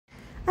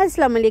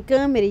अस्सलाम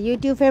वालेकुम मेरी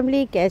यूट्यूब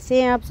फैमिली,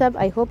 कैसे हैं आप सब।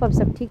 आई होप आप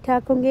सब ठीक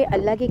ठाक होंगे।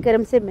 अल्लाह की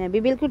करम से मैं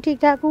भी बिल्कुल ठीक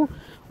ठाक हूँ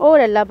और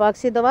अल्लाह पाक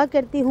से दुआ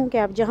करती हूँ कि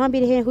आप जहाँ भी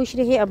रहें खुश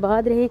रहें,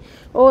 आबाद रहें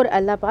और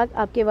अल्लाह पाक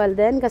आपके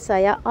वालिदैन का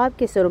साया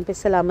आपके सरों पे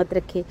सलामत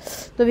रखे।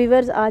 तो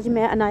व्यूअर्स, आज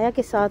मैं अनाया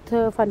के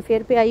साथ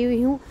फनफेयर पे आई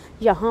हुई हूँ।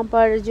 यहाँ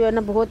पर जो है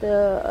ना बहुत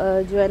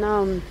जो है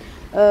ना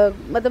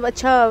मतलब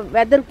अच्छा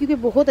वेदर क्योंकि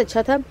बहुत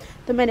अच्छा था,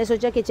 तो मैंने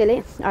सोचा कि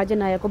चले आज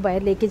अनाया को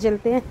बाहर लेके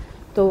चलते हैं।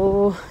 तो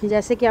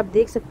जैसे कि आप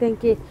देख सकते हैं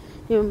कि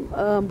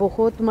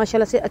बहुत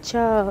माशाल्लाह से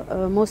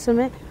अच्छा मौसम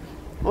है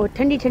और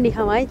ठंडी ठंडी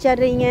हवाएं चल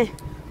रही हैं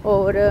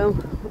और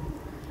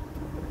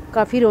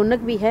काफ़ी रौनक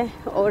भी है।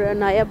 और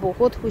अनाया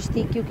बहुत खुश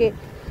थी क्योंकि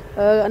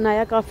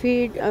अनाया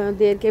काफ़ी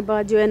देर के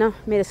बाद जो है ना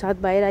मेरे साथ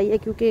बाहर आई है,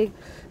 क्योंकि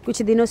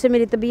कुछ दिनों से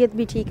मेरी तबीयत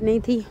भी ठीक नहीं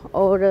थी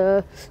और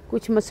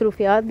कुछ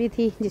मसरूफियात भी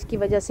थी, जिसकी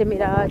वजह से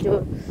मेरा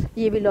जो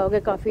ये व्लॉग है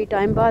काफ़ी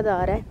टाइम बाद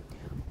आ रहा है।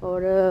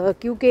 और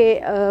क्योंकि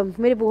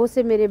मेरे बहुत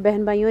से मेरे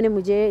बहन भाइयों ने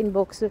मुझे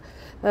इनबॉक्स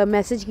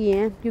मैसेज किए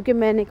हैं, क्योंकि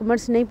मैंने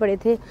कमेंट्स नहीं पढ़े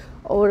थे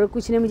और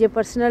कुछ ने मुझे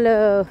पर्सनल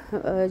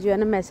जो है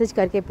ना मैसेज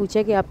करके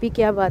पूछा कि आप ही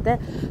क्या बात है,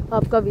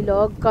 आपका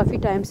व्लॉग काफ़ी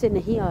टाइम से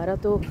नहीं आ रहा,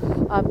 तो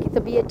आपकी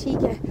तबीयत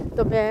ठीक है।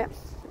 तो मैं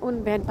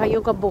उन बहन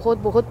भाइयों का बहुत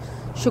बहुत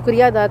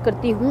शुक्रिया अदा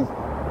करती हूँ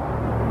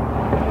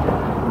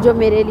जो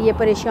मेरे लिए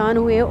परेशान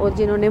हुए और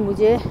जिन्होंने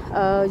मुझे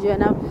जो है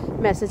ना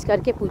मैसेज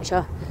करके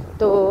पूछा।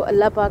 तो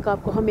अल्लाह पाक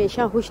आपको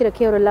हमेशा खुश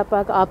रखे और अल्लाह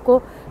पाक आपको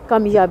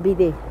कामयाबी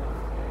दे।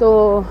 तो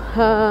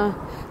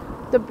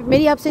तो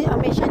मेरी आपसे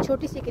हमेशा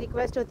छोटी सी एक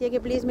रिक्वेस्ट होती है कि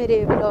प्लीज़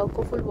मेरे व्लॉग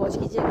को फुल वॉच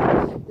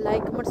कीजिएगा,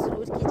 लाइक कमेंट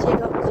ज़रूर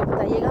कीजिएगा, मुझे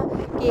बताइएगा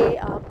कि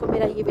आपको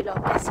मेरा ये व्लॉग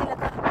कैसे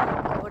लगा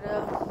और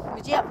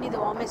मुझे अपनी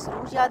दुआओं में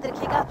ज़रूर याद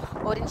रखिएगा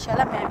और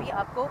इंशाल्लाह मैं भी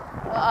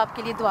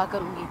आपके लिए दुआ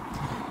करूँगी।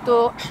 तो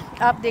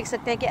आप देख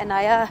सकते हैं कि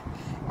अनाया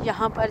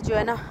यहाँ पर जो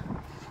है ना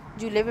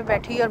झूले पे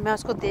बैठी और मैं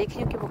उसको देख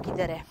रही हूँ कि वो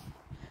किधर है।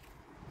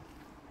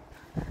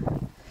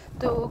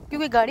 तो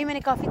क्योंकि गाड़ी मैंने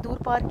काफ़ी दूर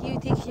पार्क की हुई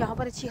थी, यहाँ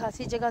पर अच्छी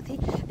खासी जगह थी,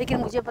 लेकिन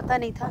मुझे पता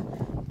नहीं था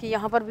कि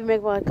यहाँ पर भी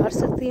मैं पार्क कर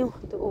सकती हूँ।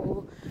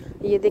 तो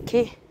ये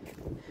देखें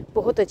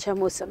बहुत अच्छा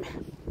मौसम है।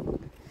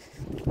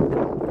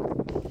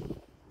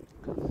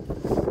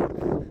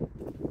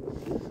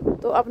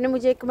 तो आपने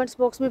मुझे कमेंट्स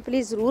बॉक्स में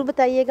प्लीज़ ज़रूर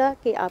बताइएगा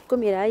कि आपको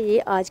मेरा ये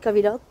आज का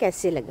व्लॉग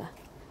कैसे लगा।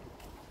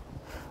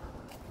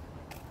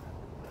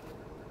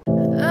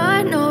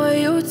 I know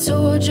you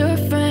told your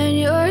friend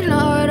you're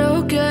not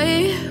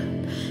okay,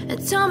 and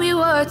tell me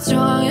what's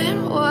wrong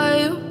and why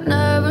you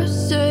never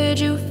said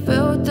you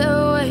felt that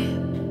way.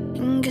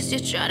 And guess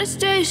you're trying to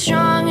stay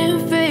strong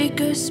and fake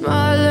a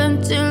smile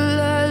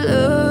until I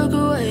look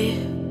away.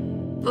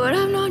 But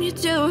I've known you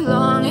too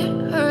long,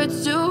 it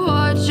hurts to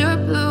watch your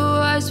blue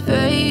eyes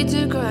fade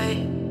to gray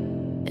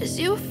as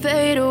you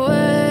fade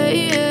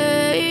away,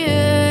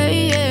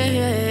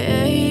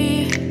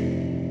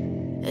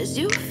 as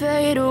you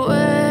fade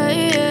away.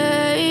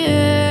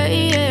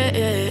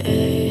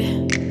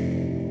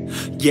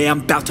 Yeah,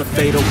 I'm about to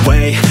fade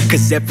away,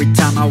 cause every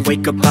time I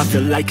wake up I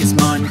feel like it's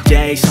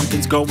Monday.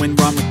 Something's going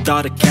wrong with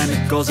all the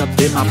chemicals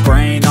up in my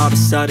brain. All of a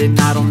sudden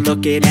I don't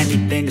look at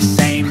anything the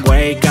same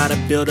way. Got a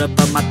build up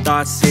of my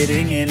thoughts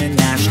sitting in an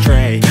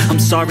ashtray. I'm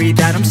sorry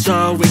that I'm so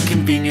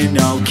inconvenient,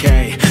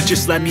 okay.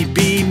 Just let me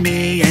be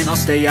me and I'll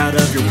stay out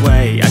of your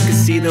way. I can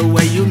see the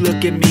way you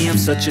look at me, I'm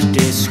such a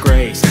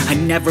disgrace. I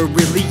never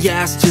really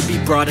asked to be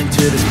brought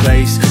into this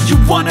place. You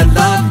wanna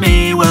love me?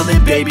 Well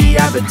then baby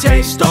I have a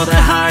taste. All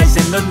the highs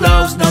and the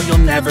lows, no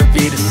you'll never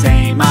be the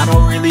same. I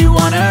don't really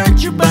wanna hurt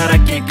you but I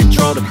can't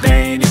control the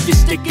pain. If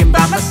you're sticking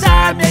by my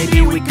side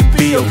maybe we could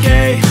be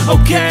okay.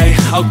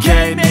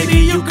 Okay, maybe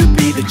you could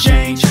be the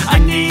change I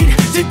need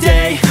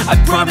today. I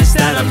promise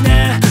that I've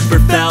never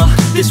felt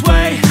this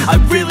way. I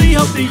really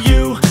hope that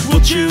you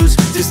will choose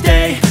to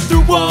stay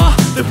through all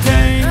the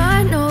pain.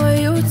 I know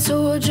you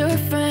told your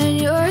friend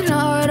you're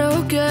not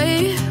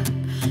okay,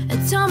 and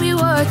tell me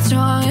what's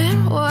wrong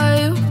and why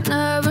you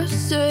never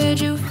said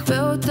you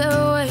felt that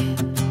way.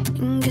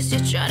 And guess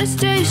you're trying to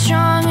stay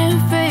strong and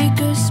fake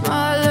a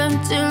smile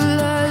until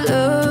I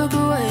look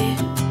away.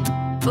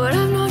 But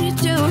I've known you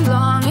too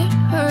long, it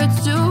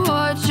hurts to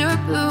watch your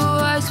blue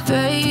eyes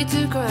fade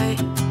to gray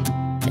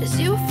as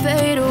you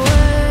fade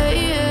away,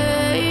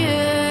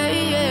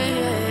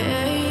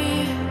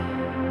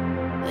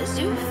 as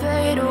you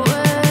fade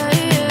away,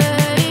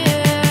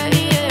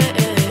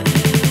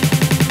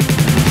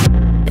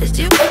 as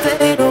you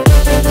fade away.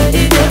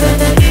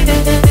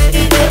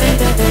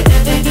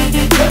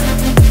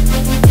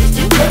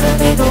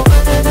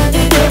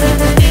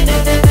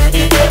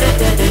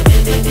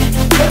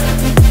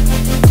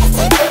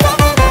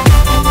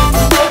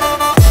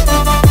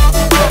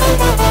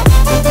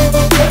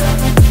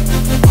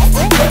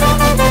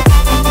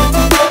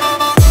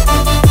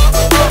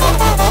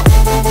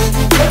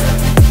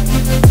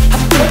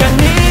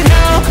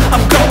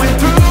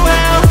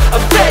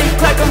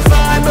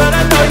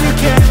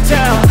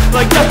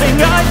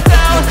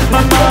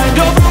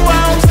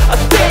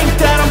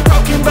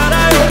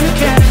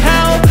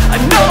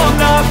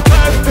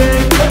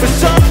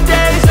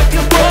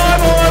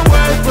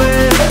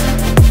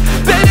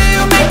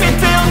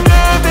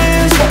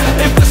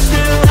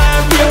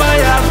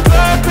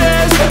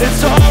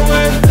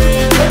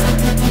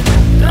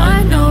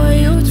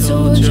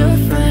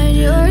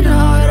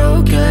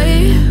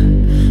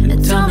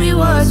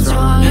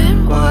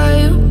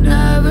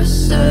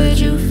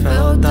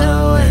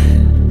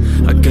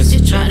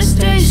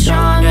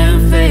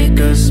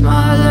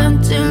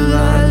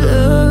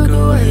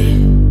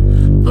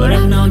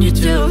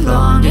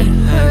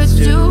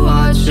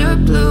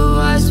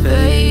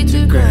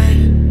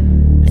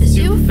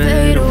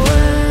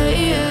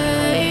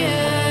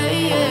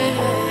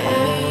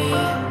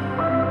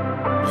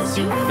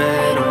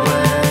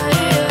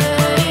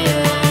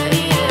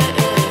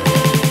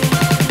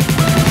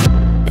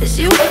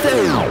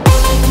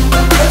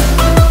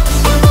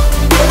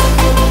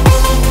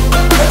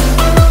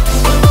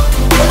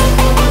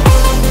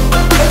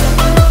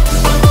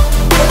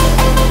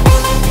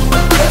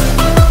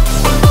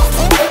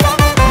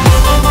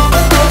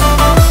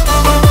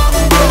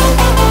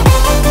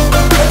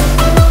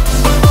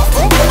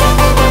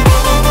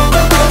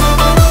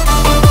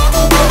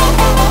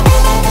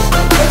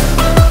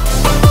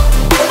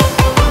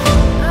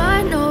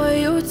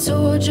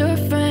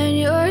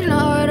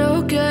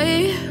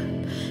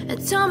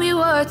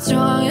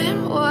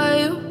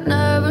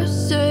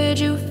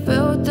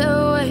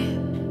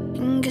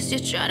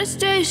 Guess you're trying to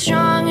stay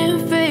strong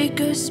and fake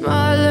a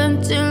smile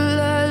until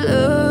I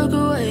look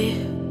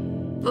away.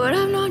 But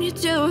I've known you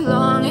too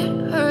long,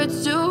 it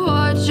hurts to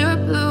watch your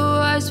blue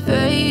eyes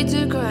fade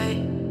to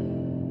gray.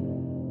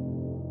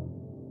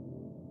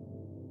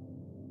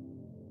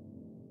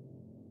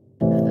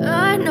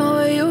 I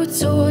know you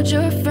told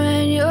your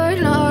friend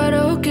you're not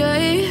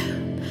okay,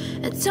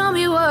 and tell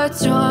me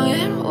what's wrong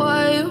and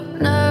why you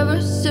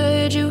never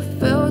said you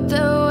felt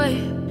that way.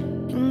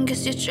 And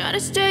guess you're trying to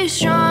stay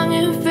strong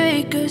and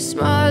fake a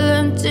smile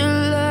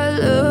until I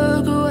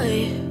look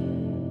away.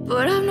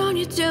 But I've known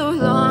you too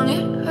long,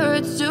 it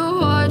hurts to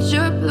watch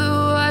your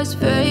blue eyes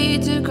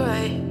fade to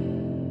gray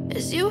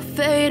as you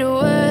fade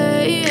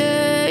away,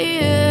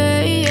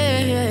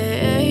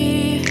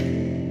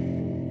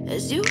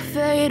 as you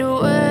fade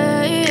away.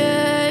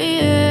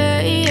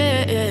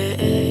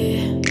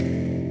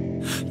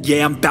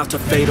 Yeah, I'm about to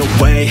fade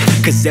away,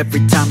 cause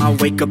every time I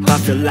wake up I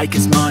feel like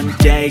it's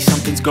Monday.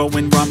 Something's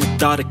going wrong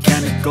with all the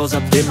chemicals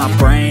up in my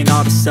brain.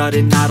 All of a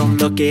sudden I don't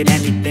look at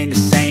anything the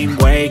same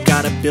way.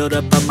 Gotta build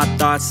up of my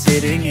thoughts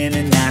sitting in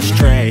an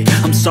ashtray.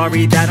 I'm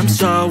sorry that I'm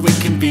so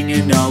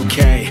inconvenient,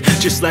 okay.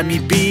 Just let me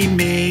be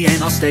me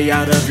and I'll stay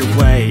out of your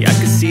way. I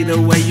can see the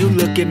way you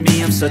look at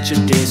me, I'm such a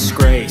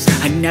disgrace.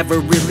 I never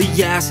really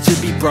asked to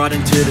be brought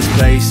into this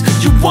place.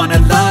 You wanna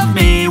love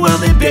me? Well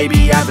then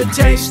baby I have a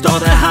taste. All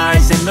the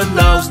highs and the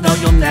lows, no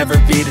you'll never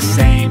be the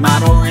same. I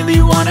don't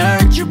really wanna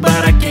hurt you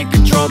but I can't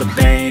control the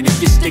pain.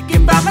 If you're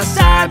sticking by my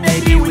side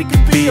maybe we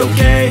could be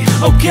okay.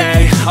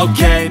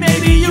 Okay,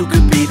 maybe you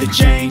could be the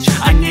change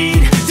I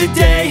need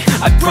today.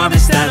 I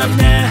promise that I've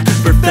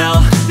never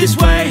felt this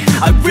way.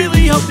 I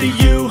really hope that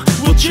you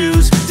will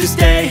choose to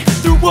stay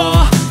through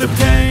all the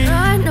pain.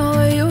 I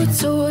know you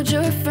told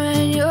your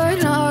friend you're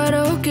not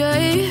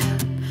okay,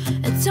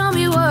 and tell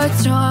me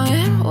what's wrong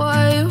and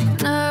why you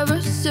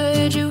never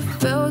said you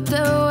felt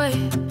that way.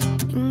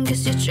 And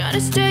guess you're trying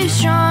to stay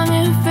strong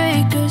and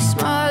fake a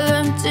smile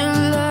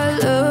until I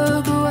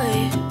look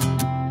away.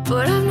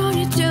 But I've known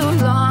you too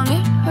long,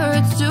 it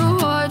hurts to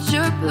watch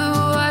your blue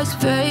eyes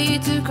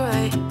fade to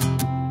gray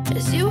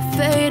as you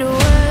fade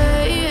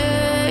away,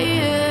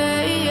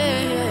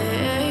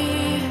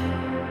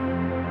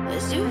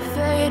 as you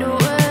fade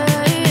away,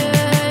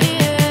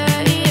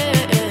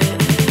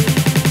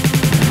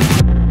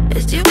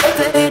 as you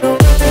fade away.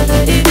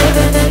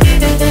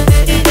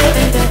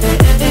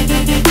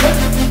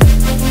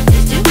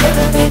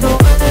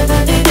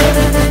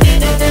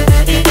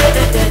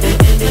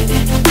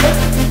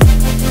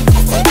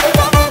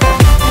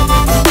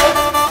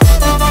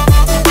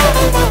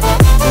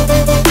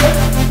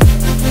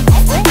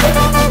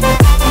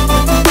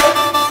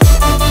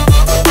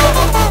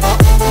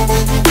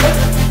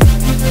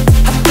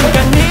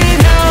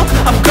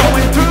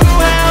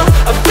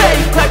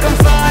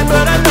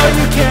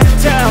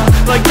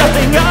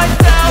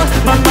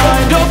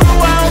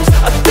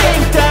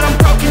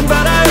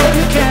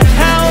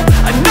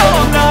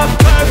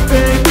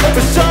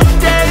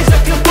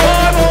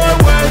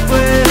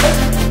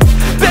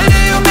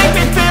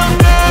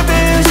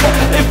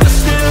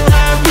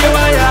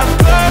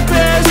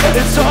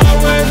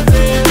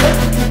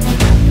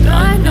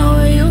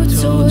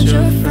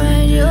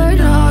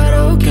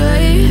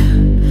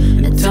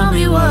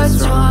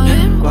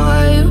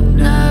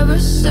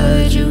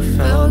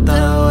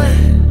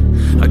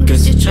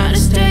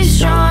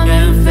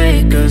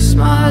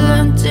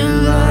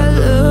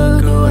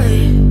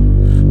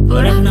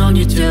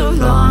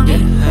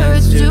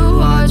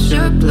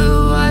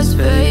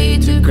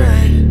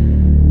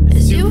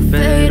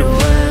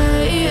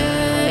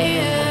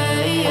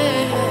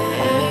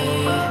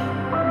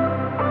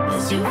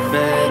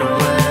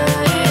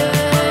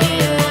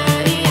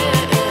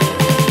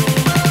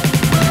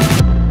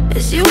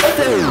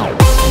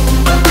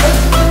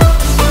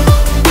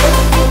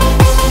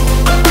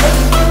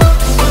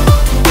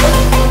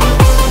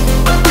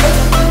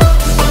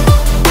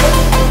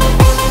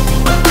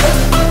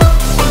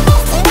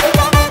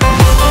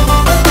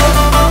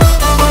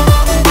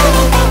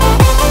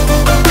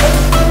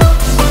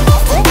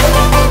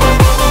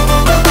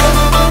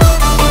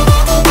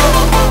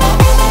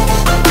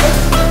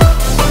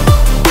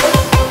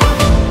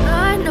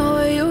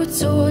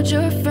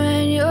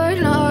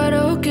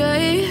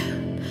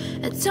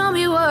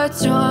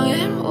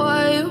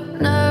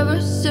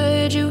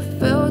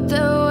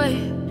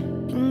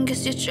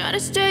 Try to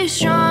stay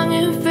strong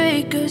and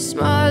fake a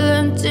smile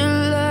until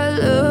I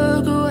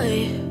look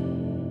away.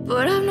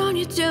 But I've known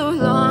you too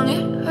long,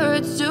 it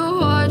hurts to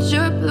watch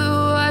your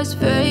blue eyes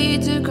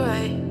fade to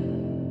gray.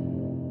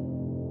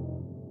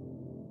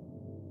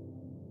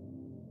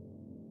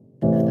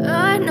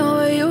 I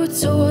know you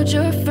told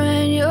your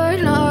friend you're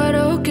not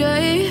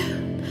okay,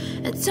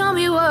 and tell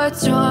me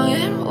what's wrong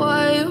and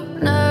why you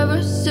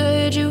never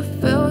said you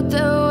felt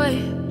that way.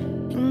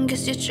 And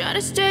guess you're trying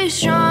to stay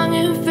strong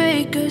and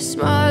fake a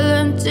smile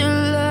until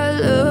I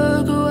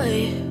look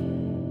away.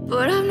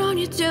 But I've known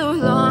you too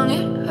long,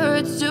 it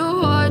hurts to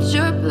watch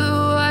your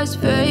blue eyes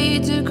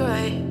fade to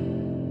gray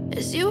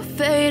as you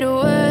fade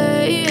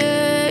away,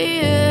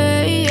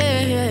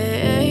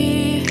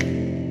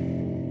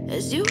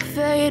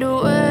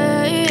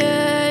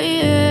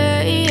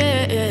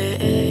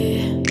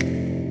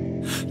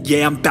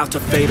 yeah, I'm about to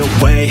fade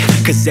away.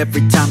 Cause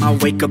every time I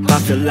wake up I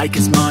feel like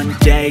it's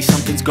Monday.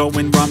 Something's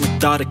going wrong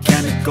with all the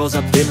chemicals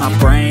up in my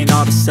brain.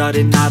 All of a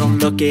sudden I don't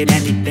look at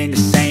anything the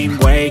same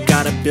way.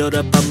 Gotta build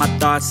up of my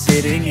thoughts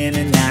sitting in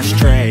an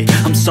ashtray.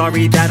 I'm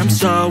sorry that I'm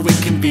so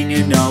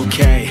inconvenient,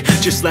 okay.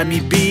 Just let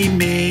me be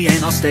me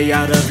and I'll stay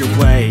out of your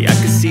way. I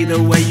can see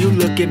the way you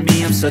look at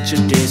me, I'm such a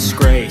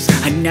disgrace.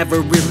 I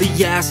never really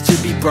asked to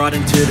be brought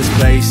into this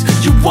place.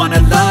 You wanna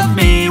love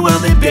me? Well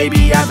then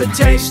baby, have a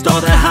taste.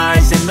 All the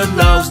highs and the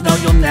lows, no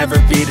you'll never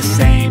be the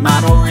same.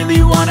 I don't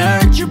really wanna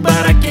hurt you,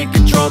 but I can't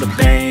control the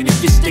pain.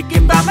 If you're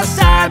sticking by my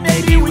side,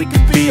 maybe we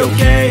could be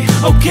okay.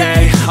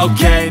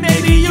 Okay,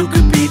 maybe you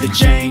could be the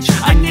change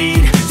I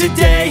need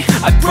today.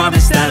 I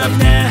promise that I've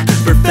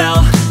never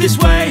felt this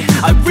way.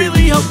 I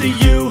really hope that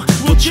you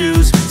will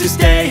choose to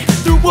stay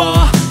through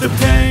all the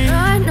pain.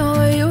 I know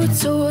you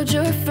told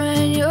your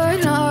friend you're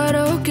not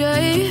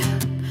okay,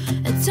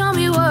 and tell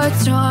me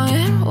what's wrong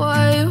and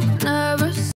why you